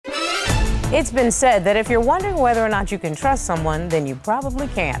It's been said that if you're wondering whether or not you can trust someone, then you probably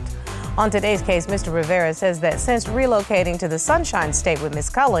can't. On today's case, Mr. Rivera says that since relocating to the Sunshine State with Miss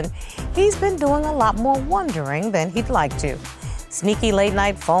Cullen, he's been doing a lot more wondering than he'd like to. Sneaky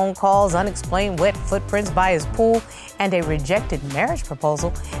late-night phone calls, unexplained wet footprints by his pool, and a rejected marriage proposal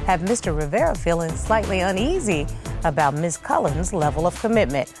have Mr. Rivera feeling slightly uneasy about Miss Cullen's level of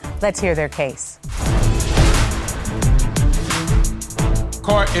commitment. Let's hear their case.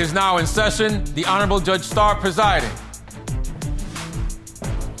 Court is now in session. The Honorable Judge Starr presiding.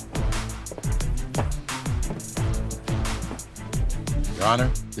 Your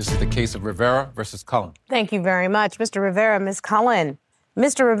Honor, this is the case of Rivera versus Cullen. Thank you very much, Mr. Rivera. Miss Cullen.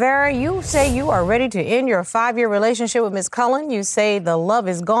 Mr. Rivera, you say you are ready to end your 5-year relationship with Miss Cullen. You say the love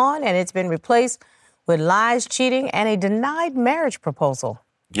is gone and it's been replaced with lies, cheating, and a denied marriage proposal.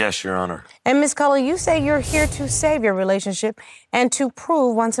 Yes, Your Honor. And Miss Cullen, you say you're here to save your relationship and to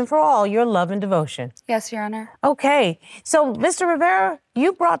prove once and for all your love and devotion. Yes, Your Honor. Okay. So, Mr. Rivera,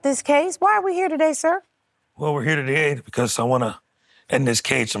 you brought this case. Why are we here today, sir? Well, we're here today because I want to end this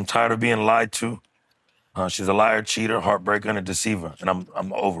case. I'm tired of being lied to. She's a liar, cheater, heartbreaker, and a deceiver, and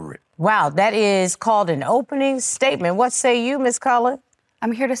I'm over it. Wow, that is called an opening statement. What say you, Miss Cullen?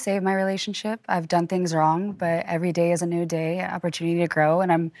 I'm here to save my relationship. I've done things wrong, but every day is a new day, opportunity to grow,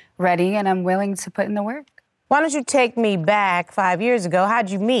 and I'm ready and I'm willing to put in the work. Why don't you take me back 5 years ago? How'd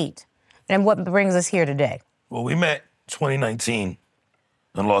you meet? And what brings us here today? Well, we met 2019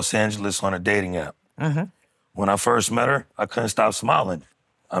 in Los Angeles on a dating app. Mm-hmm. When I first met her, I couldn't stop smiling.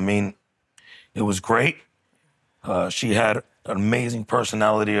 I mean, it was great. She had an amazing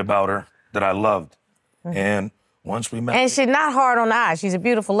personality about her that I loved. Mm-hmm. And once we met... And she's not hard on the eye. She's a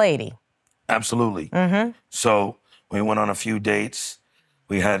beautiful lady. Absolutely. Mm-hmm. So we went on a few dates.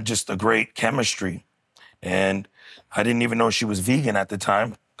 We had just a great chemistry. And I didn't even know she was vegan at the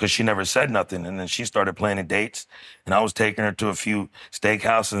time because she never said nothing. And then she started planning dates. And I was taking her to a few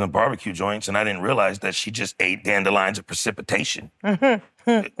steakhouses and barbecue joints. And I didn't realize that she just ate dandelions of precipitation.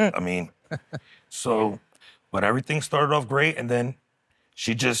 Mm-hmm. I mean, but everything started off great. And then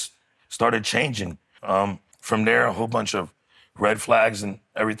she just started changing. From there, a whole bunch of red flags and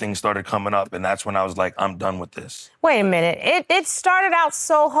everything started coming up. And that's when I was like, I'm done with this. Wait a minute. It started out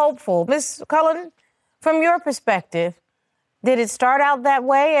so hopeful. Miss Cullen, from your perspective, did it start out that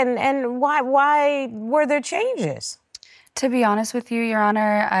way? And why were there changes? To be honest with you, Your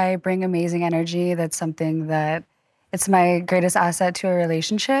Honor, I bring amazing energy. That's something that it's my greatest asset to a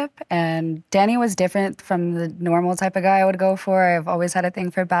relationship. And Danny was different from the normal type of guy I would go for. I've always had a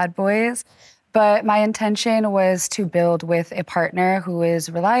thing for bad boys. But my intention was to build with a partner who is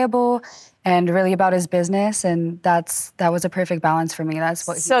reliable and really about his business. And that was a perfect balance for me. That's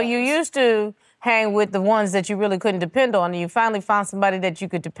what. So you used to hang with the ones that you really couldn't depend on, and you finally found somebody that you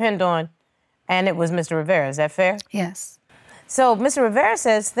could depend on, and it was Mr. Rivera. Is that fair? Yes. So Mr. Rivera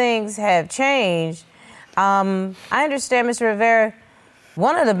says things have changed. I understand, Mr. Rivera,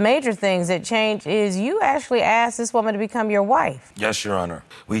 one of the major things that changed is you actually asked this woman to become your wife. Yes, Your Honor.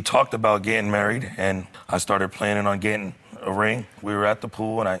 We talked about getting married, and I started planning on getting a ring. We were at the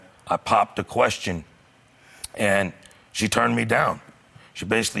pool, and I popped a question, and she turned me down. She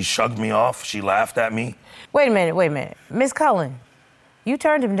basically shrugged me off. She laughed at me. Wait a minute. Miss Cullen, you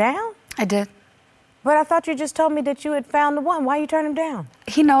turned him down? I did. But I thought you just told me that you had found the one. Why you turn him down?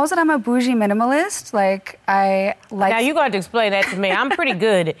 He knows that I'm a bougie minimalist. Now, you're going to have to explain that to me. I'm pretty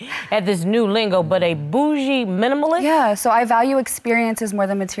good at this new lingo, but a bougie minimalist? Yeah, so I value experiences more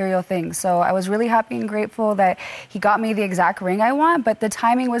than material things. So I was really happy and grateful that he got me the exact ring I want, but the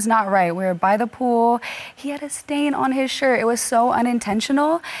timing was not right. We were by the pool. He had a stain on his shirt. It was so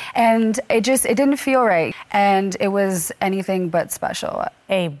unintentional, and it didn't feel right. And it was anything but special.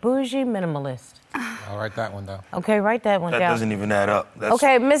 A bougie minimalist. I'll write that one down. Okay, write that one down. That doesn't even add up.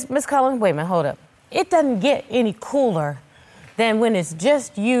 Okay, Miss Cullen, wait a minute, hold up. It doesn't get any cooler than when it's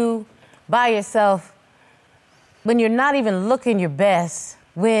just you by yourself, when you're not even looking your best,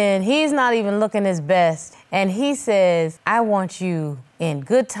 when he's not even looking his best, and he says, I want you in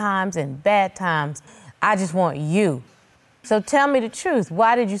good times and bad times. I just want you. So tell me the truth.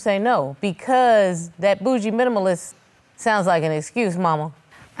 Why did you say no? Because that bougie minimalist sounds like an excuse, Mama.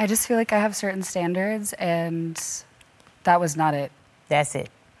 I just feel like I have certain standards, and that was not it. That's it.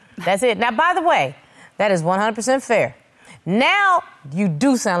 Now, by the way, that is 100% fair. Now, you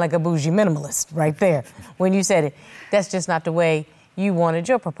do sound like a bougie minimalist right there when you said it. That's just not the way you wanted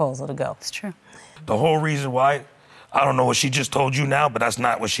your proposal to go. It's true. The whole reason why, I don't know what she just told you now, but that's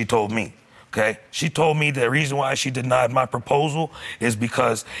not what she told me, okay? She told me the reason why she denied my proposal is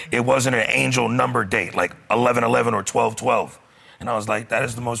because it wasn't an angel number date, like 11-11 or 12-12. And I was like, that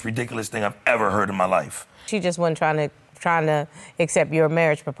is the most ridiculous thing I've ever heard in my life. She just wasn't trying to accept your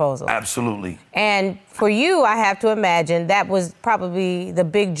marriage proposal. Absolutely. And for you, I have to imagine that was probably the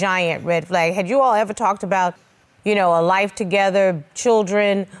big giant red flag. Had you all ever talked about, a life together,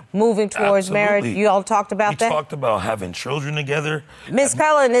 children, moving towards marriage? You all talked about that? We talked about having children together. Miss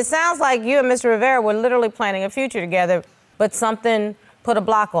Cullen, it sounds like you and Mr. Rivera were literally planning a future together, but something put a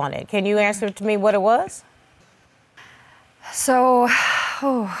block on it. Can you answer to me what it was? So,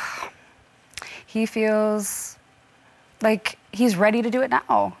 he feels like he's ready to do it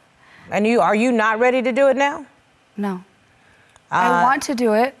now. And are you not ready to do it now? No. I want to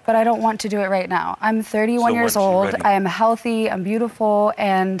do it, but I don't want to do it right now. I'm 31 years old. I am healthy, I'm beautiful,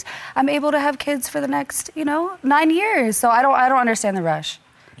 and I'm able to have kids for the next, 9 years. So I don't understand the rush.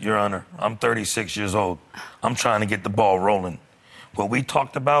 Your Honor, I'm 36 years old. I'm trying to get the ball rolling. What we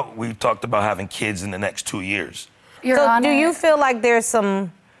talked about having kids in the next 2 years. Your so Honor, do you feel like there's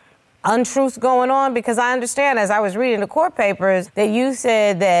some untruths going on? Because I understand, as I was reading the court papers, that you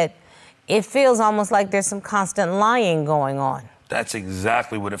said that it feels almost like there's some constant lying going on. That's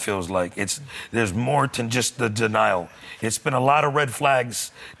exactly what it feels like. There's more than just the denial. It's been a lot of red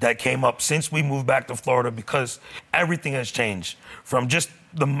flags that came up since we moved back to Florida because everything has changed from just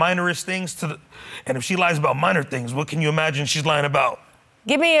the minorest things and if she lies about minor things, what can you imagine she's lying about?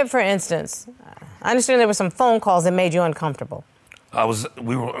 Give me it, for instance. I understand there were some phone calls that made you uncomfortable.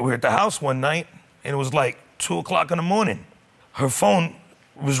 We were at the house one night and it was like 2:00 in the morning. Her phone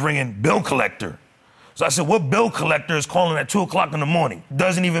was ringing, bill collector. So I said, what bill collector is calling at 2:00 in the morning?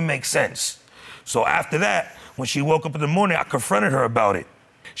 Doesn't even make sense. So after that, when she woke up in the morning, I confronted her about it.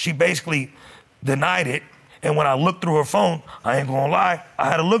 She basically denied it. And when I looked through her phone, I ain't gonna lie, I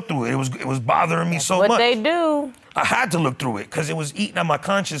had to look through it. It was bothering me so much. What they do. I had to look through it because it was eating at my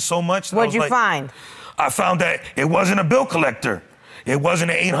conscience so much. What'd you find? I found that it wasn't a bill collector. It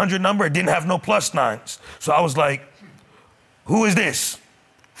wasn't an 800 number. It didn't have no +9s. So I was like, who is this?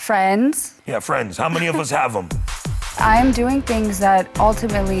 Friends. Yeah, friends. How many of us have them? I'm doing things that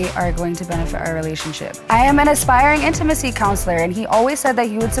ultimately are going to benefit our relationship. I am an aspiring intimacy counselor, and he always said that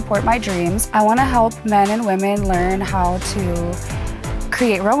he would support my dreams. I want to help men and women learn how to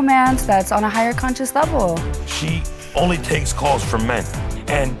create romance that's on a higher conscious level. She only takes calls from men.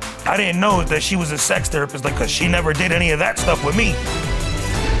 And I didn't know that she was a sex therapist because she never did any of that stuff with me.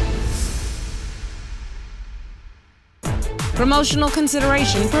 Promotional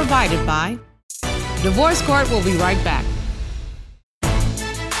consideration provided by Divorce Court. Will be right back.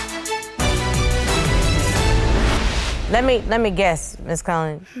 Let me guess, Ms.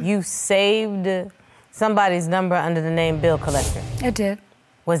 Cullen. You saved somebody's number under the name bill collector. I did.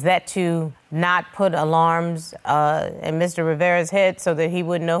 Was that to not put alarms in Mr. Rivera's head so that he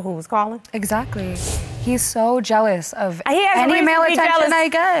wouldn't know who was calling? Exactly. He's so jealous of He has any reason male to be attention jealous. I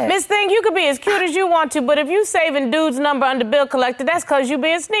get. Miss Thing, you could be as cute as you want to, but if you saving dude's number under bill collector, that's because you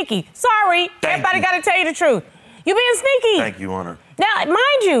being sneaky. Sorry, everybody got to tell you the truth. You being sneaky. Thank you, Honor. Now,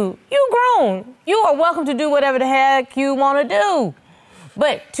 mind you grown. You are welcome to do whatever the heck you want to do.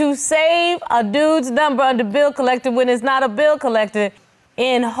 But to save a dude's number under bill collector when it's not a bill collector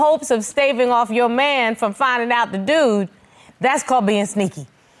in hopes of staving off your man from finding out the dude, that's called being sneaky.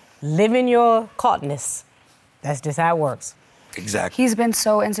 Living your caughtness. That's just how it works. Exactly. He's been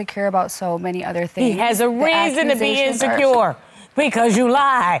so insecure about so many other things. He has a reason to be insecure because you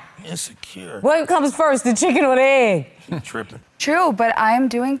lie. Insecure. What comes first, the chicken or the egg? Tripping. True, but I'm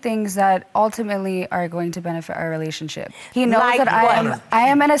doing things that ultimately are going to benefit our relationship. He knows Like that what? I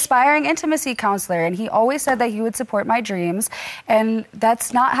am an aspiring intimacy counselor, and he always said that he would support my dreams, and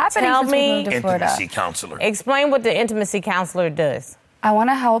that's not happening Tell since me. we moved to Florida. Intimacy counselor. Explain what the intimacy counselor does. I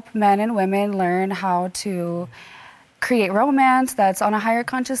want to help men and women learn how to create romance that's on a higher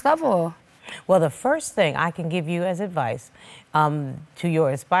conscious level. Well, the first thing I can give you as advice to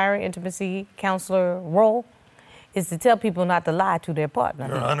your aspiring intimacy counselor role is to tell people not to lie to their partner.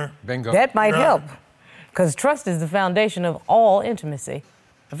 Your Honor. Bingo. That might Your help, Honor. because trust is the foundation of all intimacy.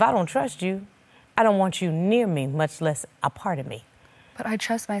 If I don't trust you, I don't want you near me, much less a part of me. But I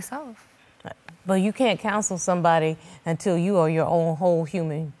trust myself. But you can't counsel somebody until you are your own whole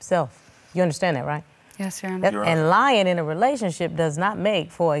human self. You understand that, right? Yes, Your Honor. And lying in a relationship does not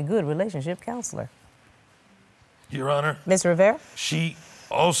make for a good relationship counselor. Your Honor. Ms. Rivera? She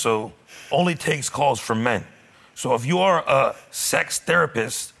also only takes calls from men. So if you are a sex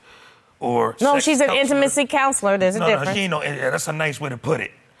therapist or No, sex she's an counselor- intimacy counselor. There's a No, difference. she ain't no. That's a nice way to put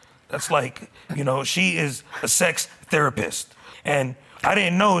it. That's like, she is a sex therapist, and I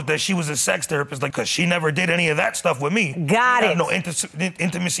didn't know that she was a sex therapist, because she never did any of that stuff with me. Got She it. had no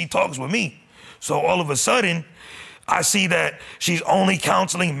intimacy talks with me. So all of a sudden, I see that she's only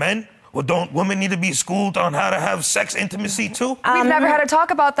counseling men. Well, don't women need to be schooled on how to have sex intimacy too? We've never had to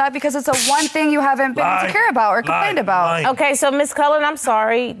talk about that because it's the one thing you haven't been insecure about or complained about. Okay, so Ms. Cullen, I'm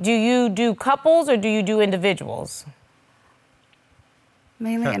sorry. Do you do couples or do you do individuals?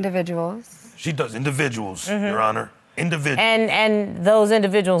 Mainly individuals. She does individuals, Your Honor. Individuals. And those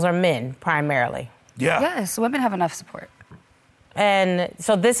individuals are men primarily. Yeah. Yes, women have enough support. And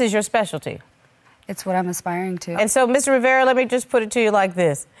so this is your specialty. It's what I'm aspiring to. And so, Mr. Rivera, let me just put it to you like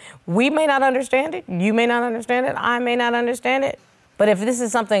this. We may not understand it. You may not understand it. I may not understand it. But if this is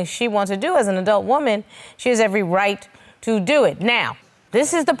something she wants to do as an adult woman, she has every right to do it. Now,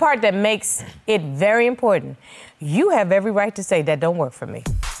 this is the part that makes it very important. You have every right to say that don't work for me.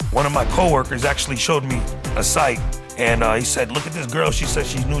 One of my coworkers actually showed me a site, and he said, look at this girl. She said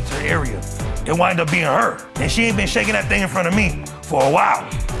she's new to the area. It wound up being her. And she ain't been shaking that thing in front of me for a while.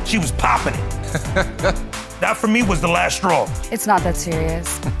 She was popping it. That for me was the last straw. It's not that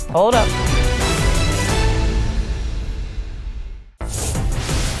serious. Hold up.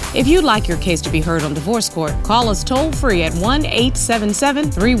 If you'd like your case to be heard on divorce court, call us toll-free at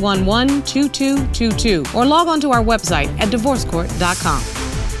 1-877-311-2222 or log on to our website at divorcecourt.com.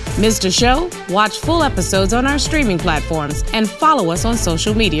 Missed a show? Watch full episodes on our streaming platforms and follow us on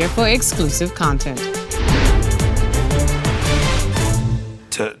social media for exclusive content.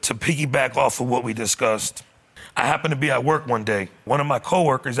 To piggyback off of what we discussed, I happened to be at work one day. One of my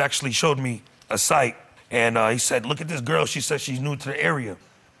coworkers actually showed me a site, and he said, look at this girl. She said she's new to the area.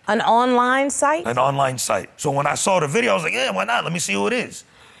 An online site? An online site. So when I saw the video, I was like, yeah, why not? Let me see who it is.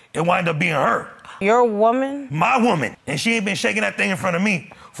 It wound up being her. Your woman? My woman. And she ain't been shaking that thing in front of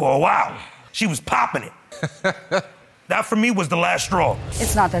me for a while. She was popping it. That for me was the last straw.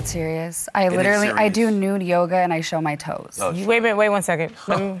 It's not that serious. I do nude yoga and I show my toes. Oh, Wait 1 second.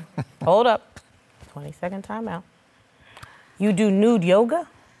 Let me, hold up. 20-second timeout. You do nude yoga?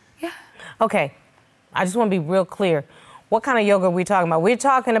 Yeah. Okay. I just want to be real clear. What kind of yoga are we talking about? We're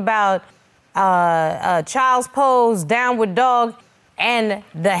talking about child's pose, downward dog, and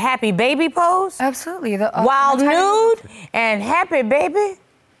the happy baby pose? Absolutely. While nude and happy baby,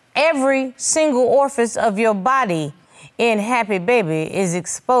 every single orifice of your body in happy baby is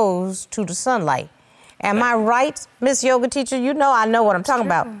exposed to the sunlight. Am I right, Miss Yoga Teacher? You know I know what I'm talking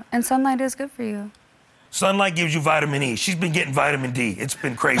about. And sunlight is good for you. Sunlight gives you vitamin E. She's been getting vitamin D. It's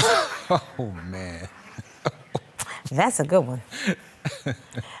been crazy. Oh, man. That's a good one.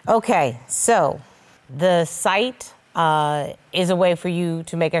 Okay, so the site is a way for you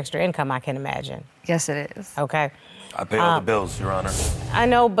to make extra income, I can imagine. Yes, it is. Okay. I pay all the bills, Your Honor. I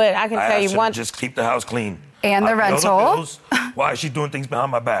know, but I can tell you one. Just keep the house clean. And the rental. The bills. Why is she doing things behind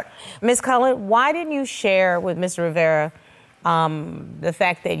my back? Ms. Cullen, why didn't you share with Mr. Rivera the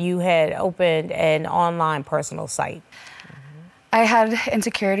fact that you had opened an online personal site? I had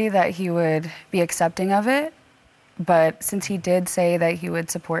insecurity that he would be accepting of it, but since he did say that he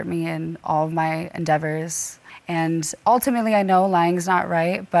would support me in all of my endeavors, and ultimately I know lying's not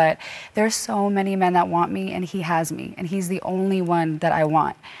right, but there's so many men that want me, and he has me, and he's the only one that I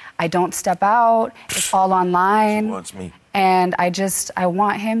want. I don't step out, it's all online. She wants me. And I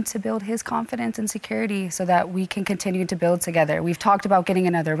want him to build his confidence and security so that we can continue to build together. We've talked about getting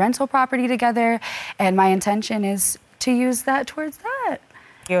another rental property together, and my intention is to use that towards that.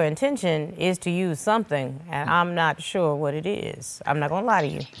 Your intention is to use something, and I'm not sure what it is. I'm not going to lie to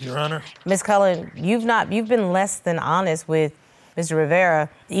you. Your Honor. Ms. Cullen, you've been less than honest with Mr. Rivera,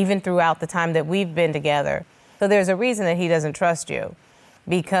 even throughout the time that we've been together. So there's a reason that he doesn't trust you.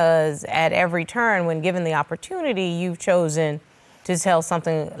 Because at every turn, when given the opportunity, you've chosen to tell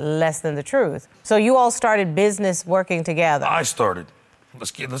something less than the truth. So you all started business working together. I started. Let's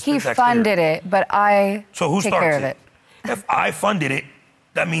He make that funded clear. it, but I So who take started care of it. If I funded it,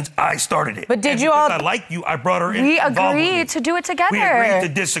 that means I started it. But did and you all? because I like you, I brought her in. We involved with me. agreed to do it together. We agreed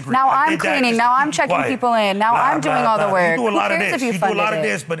to disagree. Now I I'm did that cleaning. just Now to I'm keep checking quiet. people in. Now I'm doing all the work. You do a lot Who of cares this. if you You do a lot funded of it?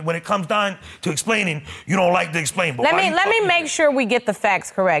 this, but when it comes down to explaining, you don't like to explain. But Let me make sure we get the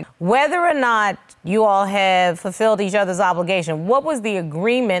facts correct. Whether or not you all have fulfilled each other's obligation, what was the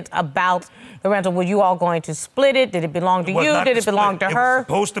agreement about the rental? Were you all going to split it? Did it belong to you? Did it belong to her? It was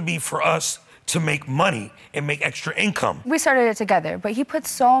supposed to be for us to make money and make extra income. We started it together, but he put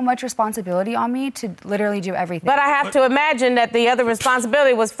so much responsibility on me to literally do everything. But I have to imagine that the other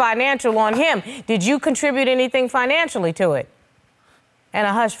responsibility was financial on him. Did you contribute anything financially to it? And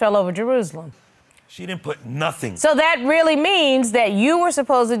a hush fell over Jerusalem. She didn't put nothing. So that really means that you were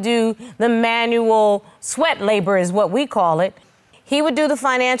supposed to do the manual sweat labor is what we call it. He would do the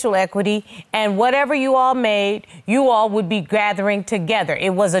financial equity, and whatever you all made, you all would be gathering together.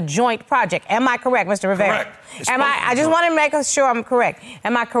 It was a joint project. Am I correct, Mr. Rivera? Correct. I just want to make sure I'm correct.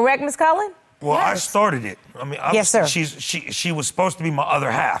 Am I correct, Ms. Cullen? Well, yes. I started it. I mean, yes, sir. She was supposed to be my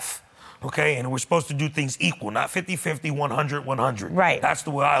other half, okay? And we're supposed to do things equal, not 50-50, 100-100. Right. That's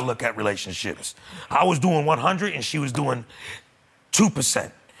the way I look at relationships. I was doing 100 and she was doing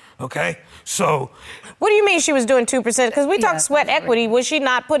 2%, okay? So... What do you mean she was doing 2%? Because we talked sweat equity. Was she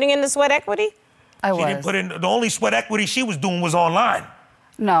not putting in the sweat equity? She didn't put in... The only sweat equity she was doing was online.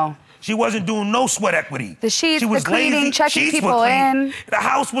 No. She wasn't doing no sweat equity. The sheets, she was the cleaning, lazy. checking Sheets people in. The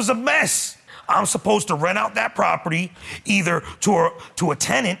house was a mess. I'm supposed to rent out that property either to a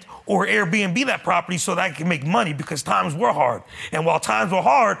tenant or Airbnb that property so that I can make money because times were hard. And while times were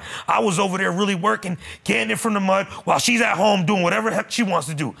hard, I was over there really working, getting it from the mud while she's at home doing whatever the heck she wants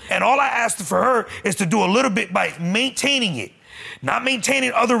to do. And all I asked for her is to do a little bit by maintaining it. Not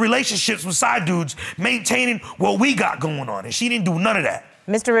maintaining other relationships with side dudes, maintaining what we got going on. And she didn't do none of that.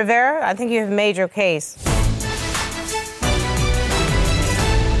 Mr. Rivera, I think you have made your case.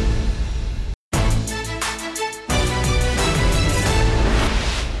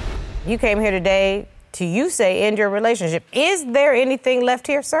 You came here today to, you say, end your relationship. Is there anything left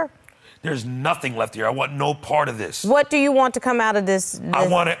here, sir? There's nothing left here. I want no part of this. What do you want to come out of this? I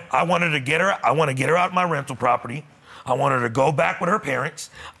wanted to get her. I want to get her out of my rental property. I want her to go back with her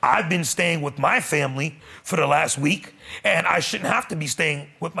parents. I've been staying with my family for the last week, and I shouldn't have to be staying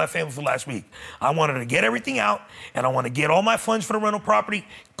with my family for the last week. I want her to get everything out, and I want to get all my funds for the rental property,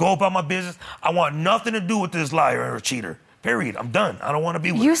 go about my business. I want nothing to do with this liar or cheater. Period. I'm done. I don't want to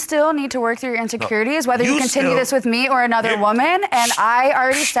be with You her. Still need to work through your insecurities, whether you continue this with me or another woman. And I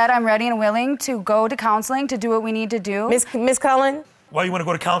already said I'm ready and willing to go to counseling to do what we need to do. Ms. Cullen? Why you want to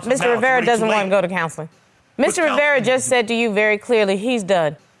go to counseling Mr. Rivera doesn't want to go to counseling. Mr. Rivera just said to you very clearly, he's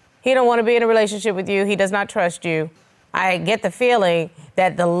done. He don't want to be in a relationship with you. He does not trust you. I get the feeling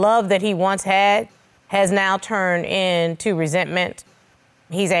that the love that he once had has now turned into resentment.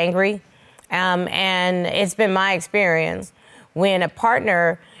 He's angry. And it's been my experience when a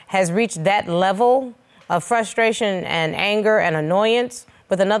partner has reached that level of frustration and anger and annoyance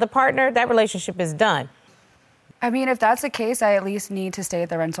with another partner, that relationship is done. I mean, if that's the case, I at least need to stay at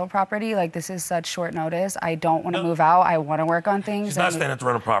the rental property. Like, this is such short notice. I don't want to move out. I want to work on things. She's not staying at the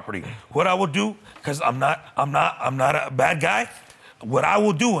rental property. What I will do, because I'm not a bad guy. What I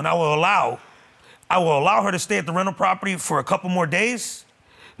will do, and I will allow her to stay at the rental property for a couple more days.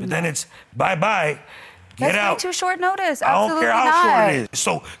 But then it's bye-bye. Get out. That's way too short notice. I don't care how short it is.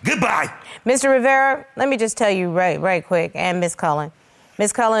 So, goodbye. Mr. Rivera, let me just tell you right quick, and Ms. Cullen.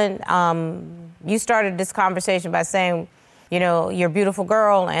 Ms. Cullen, you started this conversation by saying, you know, you're a beautiful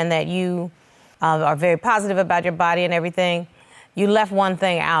girl and that you are very positive about your body and everything. You left one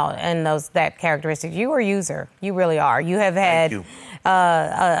thing out in that characteristic. You are a user. You really are. You have had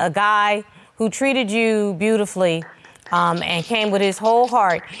a guy who treated you beautifully and came with his whole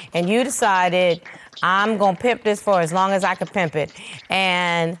heart, and you decided, I'm going to pimp this for as long as I can pimp it.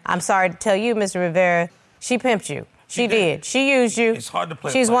 And I'm sorry to tell you, Mr. Rivera, she pimped you. She did. She used you. It's hard to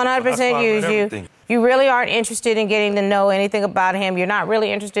play. She's 100% used you. You really aren't interested in getting to know anything about him. You're not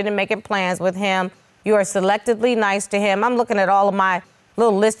really interested in making plans with him. You are selectively nice to him. I'm looking at all of my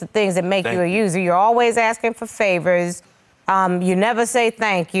little list of things that make you a user. You're always asking for favors. You never say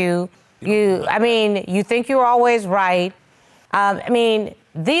thank you. You think you're always right.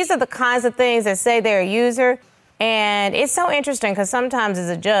 These are the kinds of things that say they're a user. And it's so interesting because sometimes as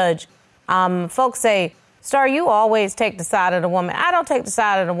a judge, folks say, Star, you always take the side of the woman. I don't take the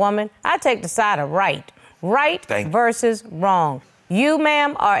side of the woman. I take the side of right. Right versus wrong. You,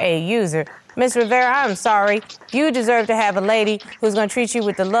 ma'am, are a user. Ms. Rivera, I'm sorry. You deserve to have a lady who's going to treat you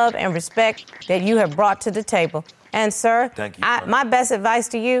with the love and respect that you have brought to the table. And, sir, thank you, my best advice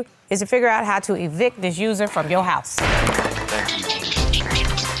to you is to figure out how to evict this user from your house. Thank you.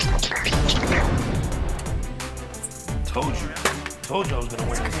 Told you I was going to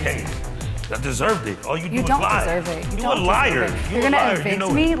win this case. I deserved it. All you do is lie. You don't deserve it. You're a liar. You're going to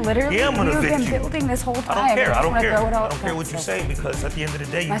evict me? Literally? Yeah, I'm going to evict you. You've been building this whole time. I don't care. I don't care. I don't care what you say because at the end of the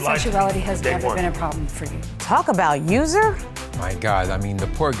day, you lied to me. My sexuality has never been a problem for you. Talk about user. My God, I mean, the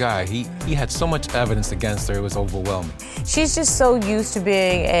poor guy, he had so much evidence against her, it was overwhelming. She's just so used to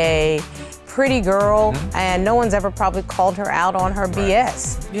being a pretty girl, and no one's ever probably called her out on her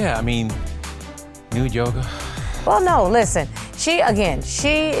BS. Yeah, I mean, nude yoga. Well, no, listen. She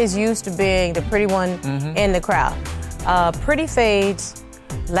is used to being the pretty one in the crowd. Pretty fades,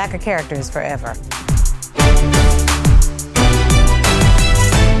 lack of character is forever.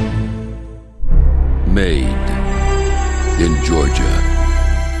 Made in Georgia.